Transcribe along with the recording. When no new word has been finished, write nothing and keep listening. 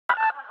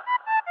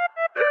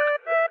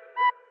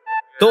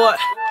Do it.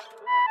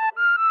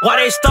 Why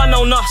they stuntin'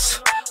 on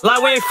us?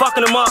 Like we ain't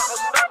fucking them up.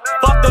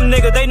 Fuck them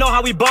niggas, they know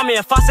how we bumming.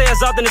 If I say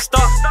it's up, then it's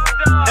stuck.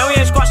 And we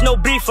ain't squashing no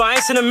beef. I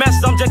ain't sending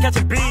messages, I'm just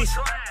catching bees.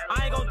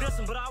 I ain't gon' diss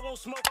them, but I won't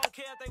smoke. I don't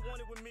care if they want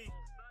it with me.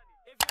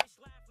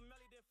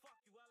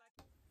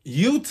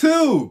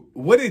 YouTube,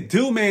 what it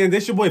do, man?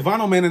 This your boy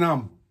Vonno, man, and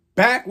I'm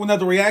back with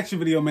another reaction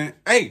video, man.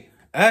 Hey,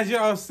 as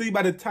y'all see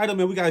by the title,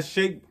 man, we got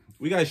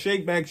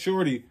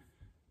ShakeBackShordy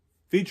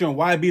featuring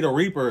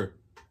YBDAREAPER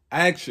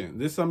action.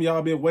 This is something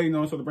y'all been waiting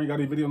on, so to bring out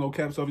a video, no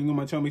cap. So if you know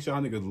my channel, make sure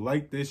y'all niggas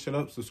like this shit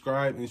up,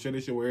 subscribe, and share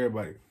this shit with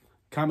everybody.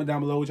 Comment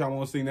down below what y'all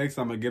want to see next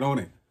time. I'm gonna get on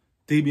it.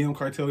 DBM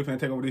cartel, we finna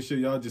take over this shit.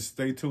 Y'all just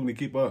stay tuned and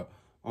keep up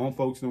on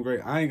folks. Them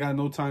great. I ain't got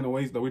no time to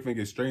waste though. We finna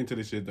get straight into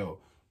this shit though.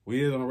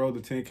 We is on the road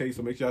to 10K,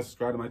 so make sure y'all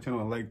subscribe to my channel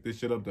and like this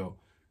shit up though.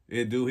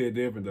 It do hit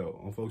different though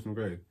on folks. Them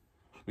great.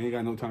 We ain't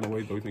got no time to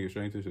waste though. We finna get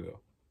straight into this shit though.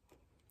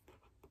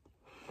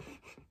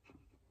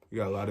 We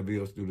got a lot of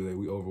videos to do today.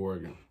 We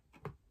overworking.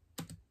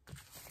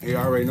 Hey,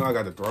 I already know I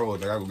got to throw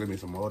it. I gotta go get me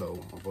some more though.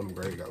 I'm feeling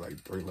great. Got like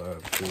 3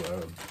 loves, 2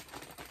 loves.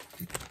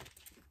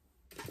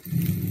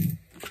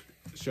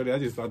 Shorty, I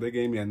just thought they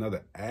gave me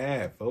another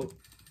ad, folks.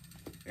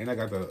 And I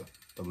got the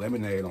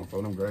lemonade on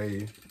Phone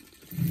Grade.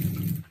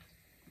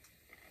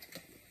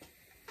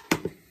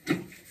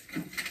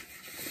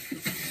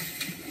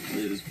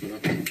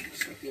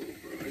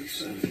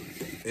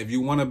 If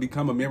you want to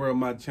become a member of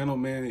my channel,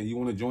 man, and you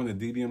want to join the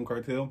DBM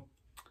cartel,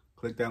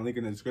 click that link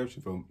in the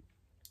description. For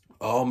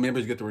all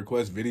members get to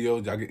request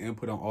videos. Y'all get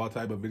input on all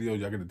type of videos.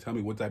 Y'all get to tell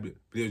me what type of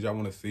videos y'all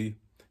want to see.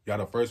 Y'all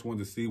the first one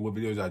to see what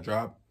videos I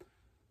drop.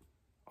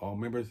 All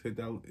members, hit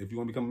that. If you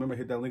want to become a member,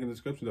 hit that link in the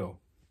description, though.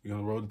 You're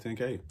on the road to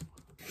 10K.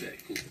 Okay,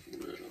 cool.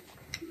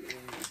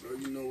 Bro,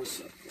 you know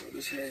what's up, bro.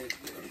 This head,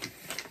 bro.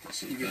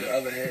 So you get the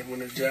other head when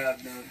the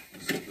job done.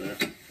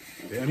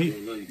 Damn,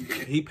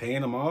 he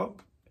paying them off?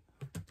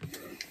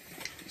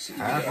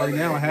 Half right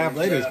now and half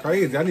later is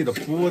crazy. I need a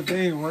full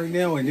thing right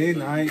now, and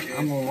then I'm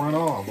gonna run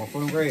off. I'm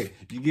feeling great.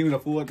 You give me the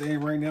full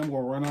thing right now, I'm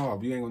gonna run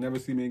off. You ain't gonna never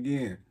see me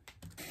again.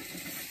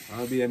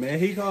 I'll be a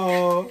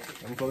Mexico.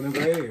 I'm feeling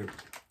great.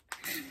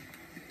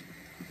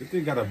 This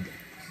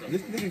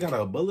nigga got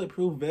a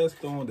bulletproof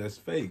vest on that's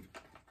fake.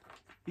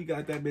 He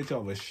got that bitch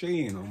off a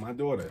Shein on my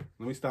daughter.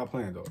 Let me stop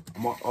playing though.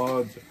 I'm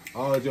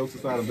all jokes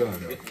aside, I'm done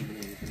though.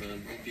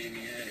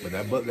 But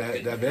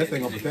that vest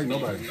ain't gonna protect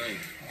nobody.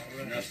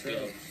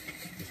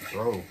 Just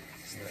throw.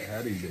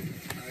 How do you do?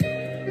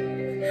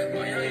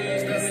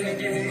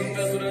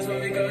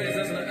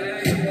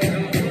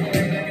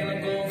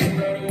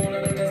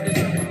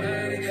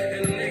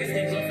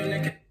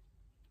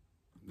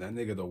 That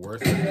nigga the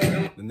worst.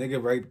 The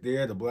nigga right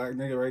there, the black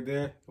nigga right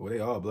there. Well, they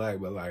all black,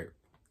 but like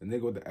the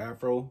nigga with the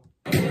afro,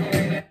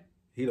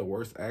 he the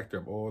worst actor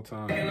of all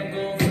time.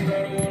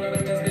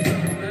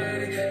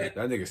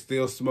 That nigga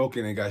still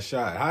smoking and got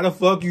shot. How the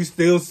fuck you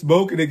still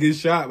smoking and get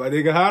shot, my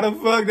nigga? How the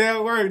fuck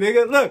that work,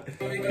 nigga? Look,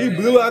 he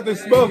blew out the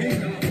smoke.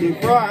 He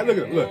fried.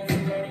 Look.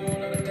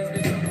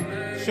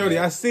 Shorty,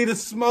 I see the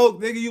smoke,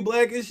 nigga. You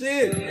black as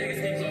shit.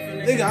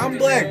 Nigga, I'm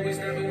black.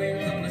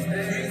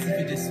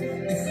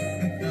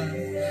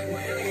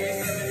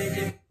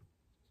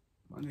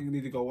 My nigga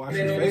need to go wash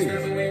his face.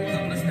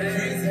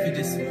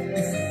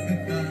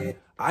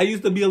 I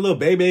used to be a little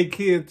baby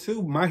kid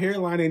too. My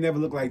hairline ain't never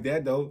looked like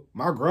that though.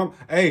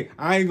 Hey,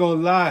 I ain't gonna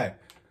lie.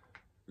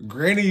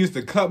 Granny used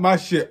to cut my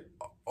shit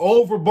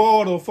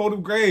overboard on photo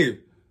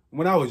grave.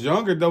 When I was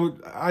younger though,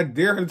 I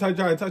dare her to try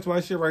to touch my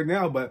shit right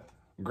now, but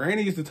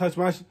Granny used to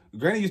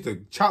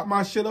chop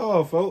my shit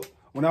off, folks.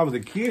 When I was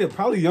a kid,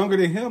 probably younger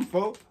than him,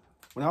 folks.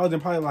 When I was in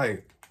probably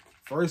like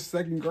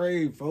 1st, 2nd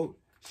grade, folks.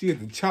 She had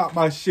to chop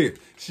my shit.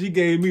 She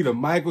gave me the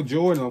Michael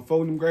Jordan on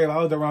photo grave. I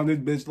was around this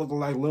bitch looking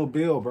like Lil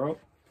Bill, bro.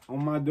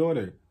 On my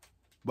daughter.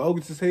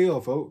 Bogus as hell,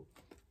 folks.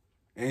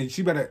 And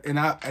she better, and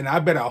I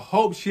better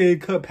hope she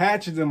ain't cut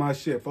patches in my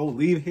shit, folks.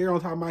 Leave hair on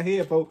top of my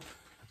head, folks.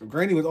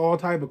 Granny was all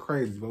type of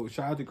crazy, folks.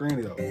 Shout out to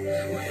Granny, though.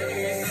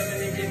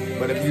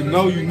 But if you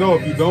know, you know.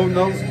 If you don't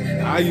know,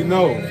 now you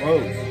know,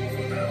 folks.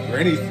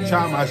 Granny used to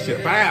chop my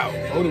shit. Bow.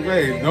 Photo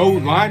grave. No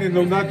lining,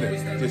 no nothing.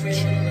 Just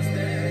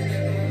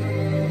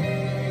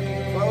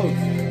folks.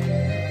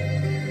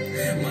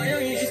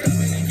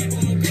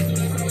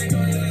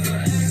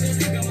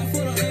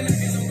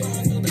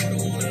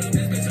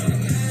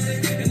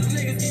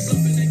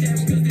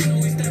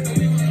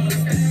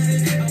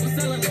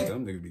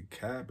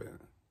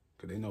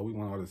 Cause they know we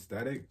want all the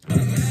static.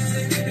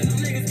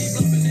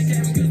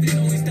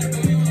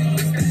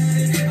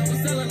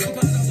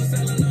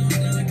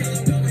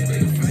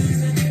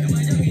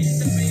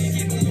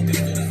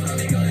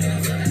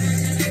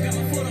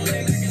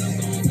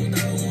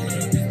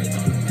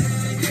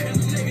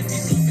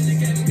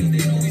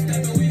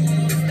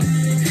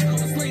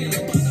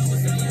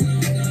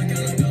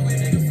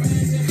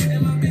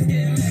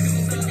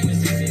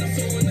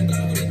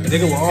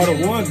 Nigga with all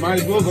the ones might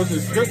as well go to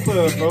the strip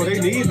club, bro. They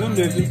need them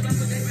bitches.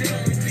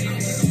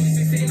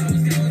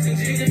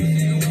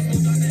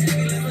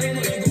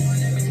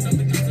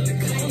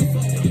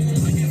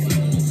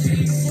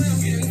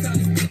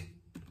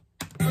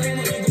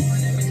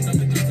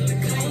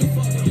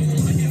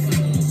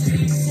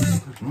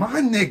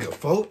 nigga,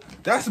 folks.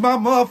 That's my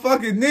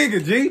motherfucking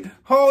nigga, G.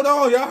 Hold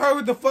on, y'all heard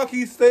what the fuck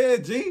he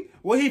said, G?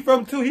 Where he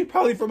from, too? He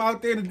probably from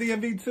out there in the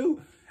DMV,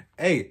 too.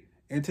 Hey,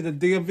 into the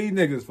DMV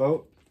niggas,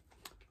 folks.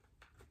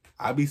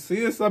 I be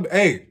seeing something.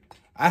 Hey,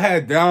 I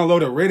had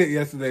downloaded Reddit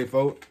yesterday,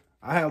 folks.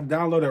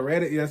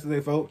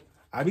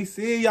 I be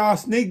seeing y'all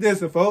sneak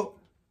this, folks.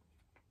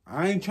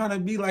 I ain't trying to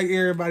be like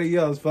everybody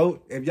else, folks.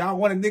 If y'all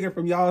want a nigga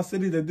from y'all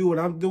city to do what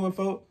I'm doing,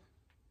 folks,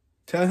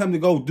 tell him to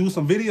go do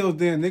some videos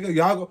then, nigga.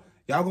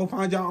 Y'all go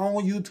find your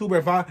own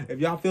YouTuber. If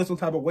y'all feel some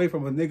type of way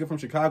from a nigga from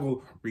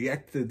Chicago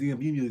react to the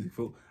DMV music,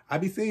 folks. I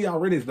be seeing y'all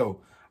Reddits,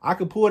 though. I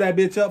could pull that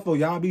bitch up, folks.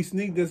 Y'all be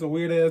sneak this and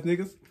weird ass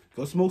niggas.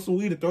 Go smoke some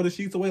weed and throw the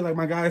sheets away like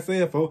my guy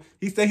said, folks.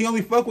 He said he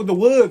only fuck with the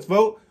woods,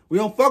 folks. We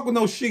don't fuck with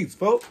no sheets,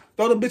 folks.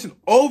 Throw them bitches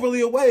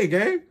overly away,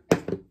 gang.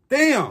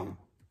 Damn.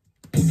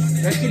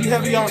 That shit be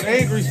having y'all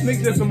angry. Sneak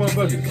this some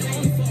motherfuckers.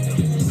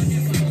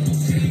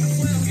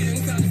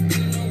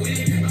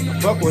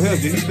 Fuck with him,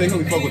 dude. He said he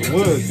only fuck with the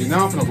woods. Dude.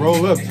 Now I'm finna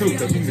roll up, too,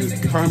 because he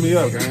just turn me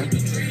up, gang.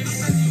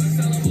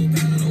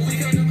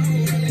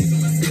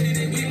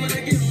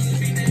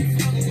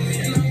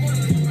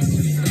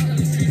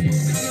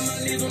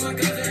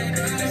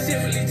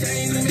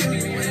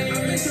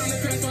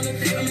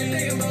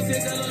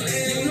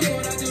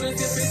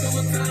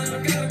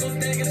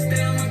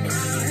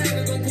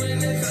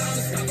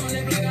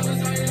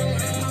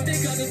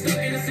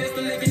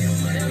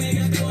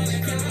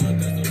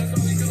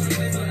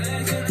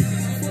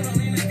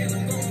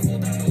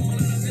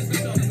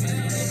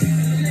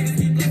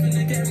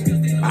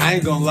 I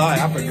ain't gonna lie,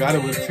 I forgot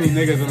it was two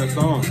niggas in the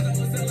song.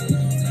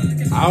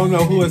 I don't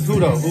know who is who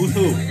though. Who's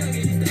who?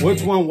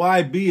 Which one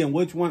YB and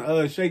which one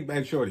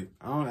ShakeBackShordy?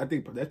 I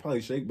think that's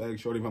probably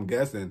ShakeBackShordy if I'm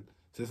guessing.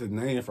 Just his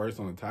name first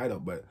on the title,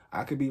 but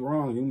I could be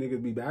wrong. You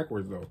niggas be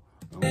backwards though.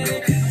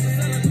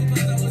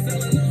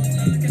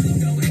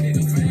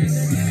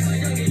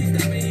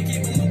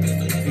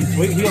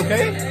 He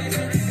okay?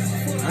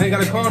 I ain't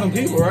gotta call them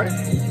people, right?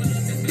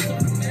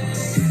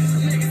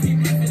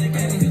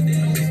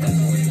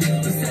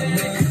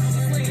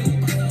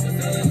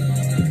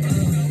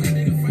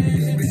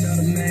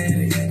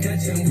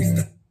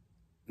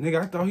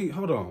 Nigga, I thought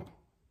hold on.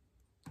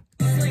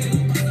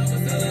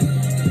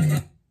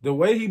 The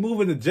way he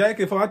moving the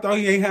jacket, folks, I thought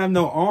he ain't have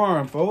no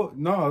arm, folks.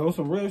 No, on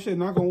some real shit,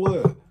 knock on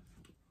wood.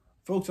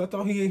 Folks, I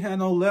thought he ain't had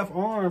no left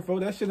arm,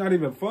 folks. That shit not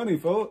even funny,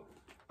 folks.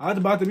 I was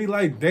about to be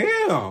like,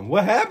 damn,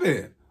 what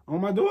happened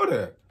on my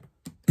daughter?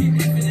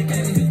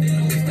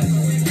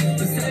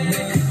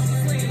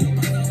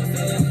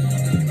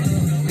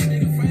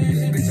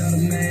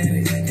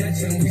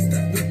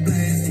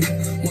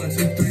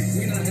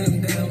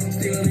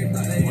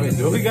 Wait,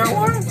 do we got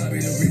one?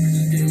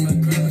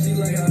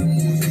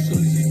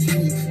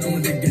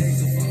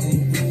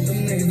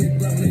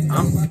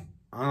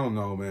 I don't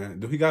know, man.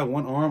 Do he got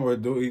one arm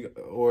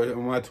or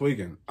am I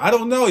tweaking? I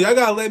don't know. Y'all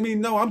gotta let me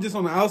know. I'm just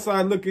on the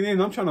outside looking in.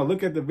 I'm trying to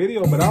look at the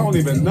video, but I don't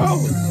even know.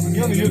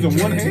 He only using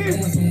one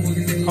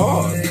hand.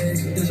 Hard.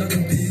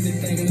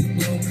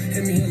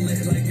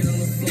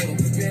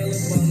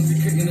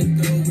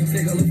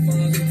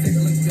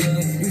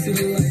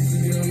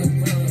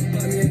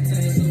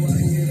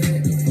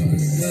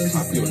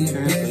 I feel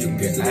tense so you can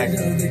get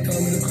active.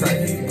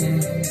 Crazy.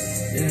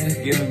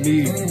 Giving me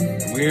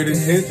weird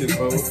attention,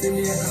 folks.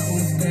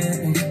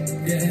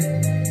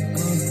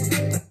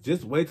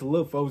 Just wait till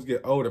little folks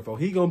get older,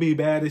 folks. He gonna be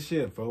bad as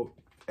shit, folks.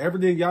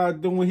 Everything y'all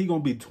doing, he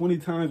gonna be 20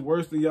 times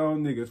worse than y'all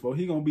niggas, folks.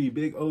 He gonna be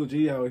big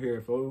OG out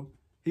here, folks.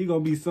 He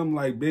gonna be something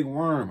like Big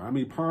Worm. I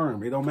mean,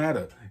 Perm. It don't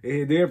matter.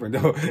 It's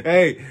different, though.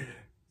 Hey,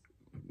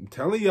 I'm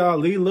telling y'all,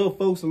 leave little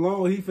folks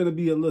alone. He finna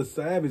be a little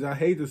savage. I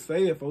hate to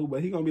say it, folks,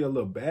 but he gonna be a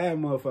little bad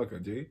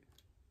motherfucker, G.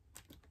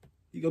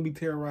 He gonna be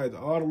terrorizing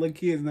all the little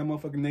kids in that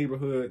motherfucking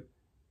neighborhood.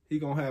 He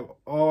gonna have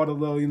all the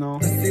little, you know.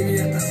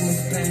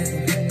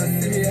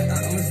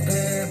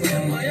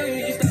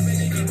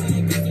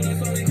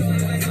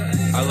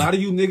 A lot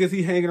of you niggas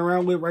he hanging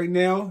around with right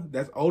now,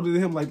 that's older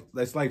than him,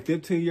 that's like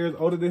 15 years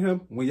older than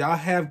him. When y'all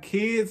have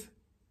kids,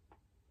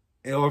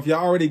 or if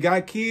y'all already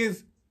got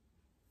kids,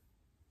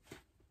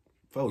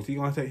 folks, he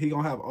gonna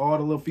have all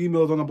the little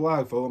females on the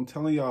block, folks. I'm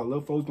telling y'all,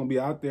 little folks gonna be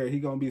out there. He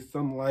gonna be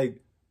something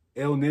like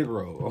El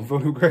Negro on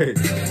fucking grade.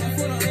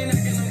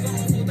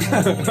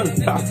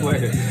 Stop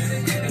playing.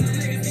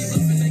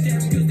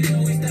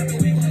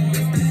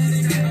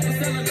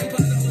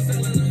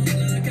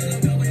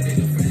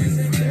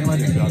 Damn, I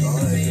just got all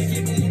that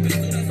shit.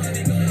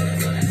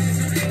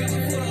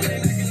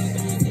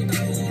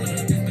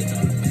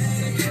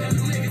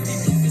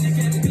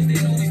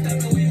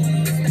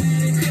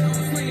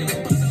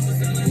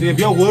 See, if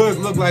your woods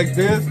look like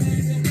this, this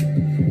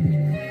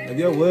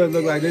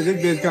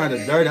bitch kind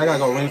of dirty. I gotta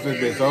go rinse this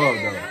bitch off,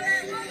 though.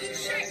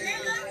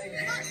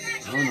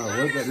 I don't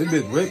know. This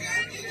bitch ripped.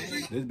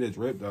 This bitch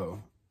ripped,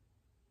 though.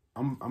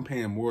 I'm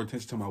paying more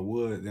attention to my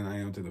wood than I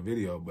am to the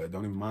video, but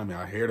don't even mind me.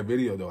 I hear the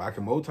video, though. I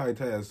can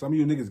multitask. Some of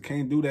you niggas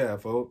can't do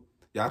that, folks.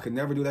 Y'all can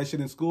never do that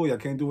shit in school. Y'all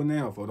can't do it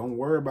now, folks. Don't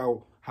worry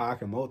about how I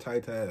can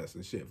multitask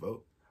and shit,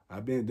 folks.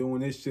 I've been doing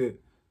this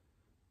shit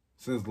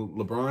since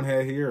LeBron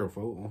had here on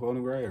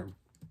Folding Graham.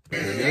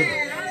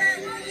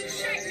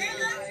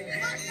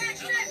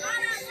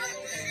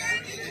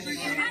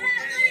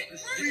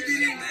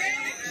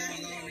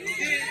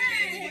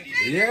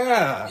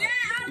 Yeah.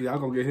 Y'all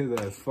gonna get his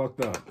ass fucked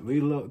up.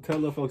 Tell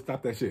little folks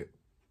stop that shit.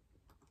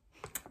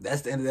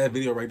 That's the end of that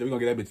video right there. We're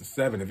gonna get that bitch to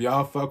 7. If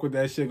y'all fuck with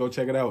that shit, go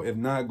check it out. If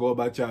not, go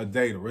about y'all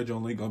day. The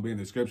original link gonna be in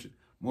the description.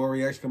 More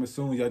reaction coming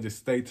soon. Y'all just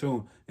stay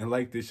tuned and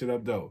like this shit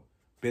up though.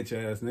 Bitch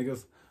ass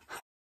niggas.